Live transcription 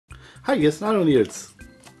Hi, yes, NANO-Nils.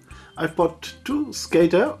 I've bought two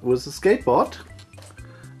skater with a skateboard,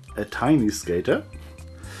 a tiny skater.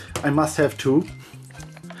 I must have two.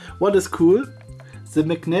 What is cool? The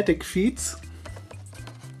magnetic feet.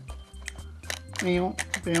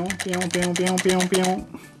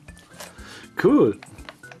 Cool.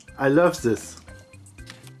 I love this.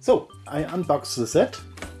 So I unbox the set.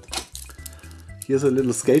 Here's a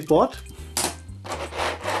little skateboard,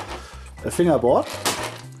 a fingerboard.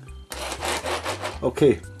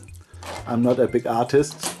 Okay, I'm not a big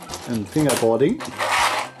artist in fingerboarding.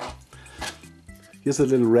 Here's a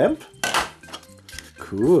little ramp.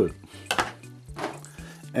 Cool.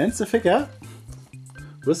 And the figure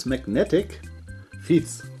with magnetic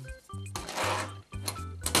feet.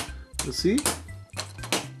 You see?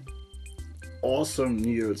 Awesome,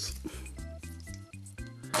 Nils.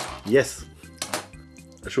 Yes.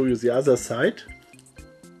 I'll show you the other side.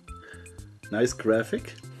 Nice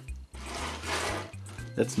graphic.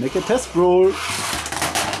 Let's make a test roll.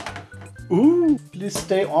 Ooh, please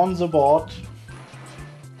stay on the board.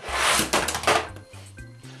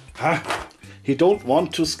 Ha! He don't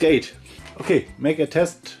want to skate. Okay, make a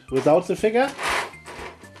test without the figure.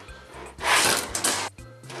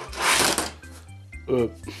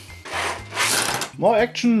 More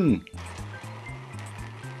action.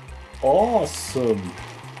 Awesome.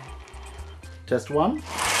 Test 1.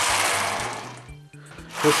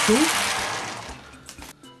 Test 2.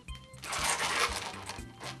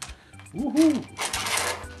 Woohoo!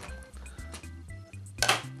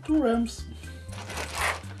 2 ramps.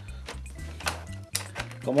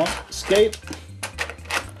 Come on, skate.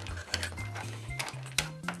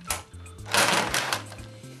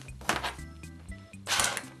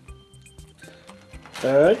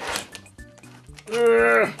 Alright.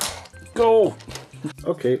 Go!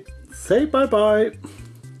 Okay, say bye-bye.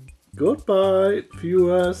 Goodbye,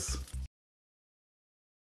 viewers.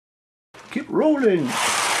 Keep rolling.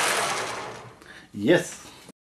 Yes.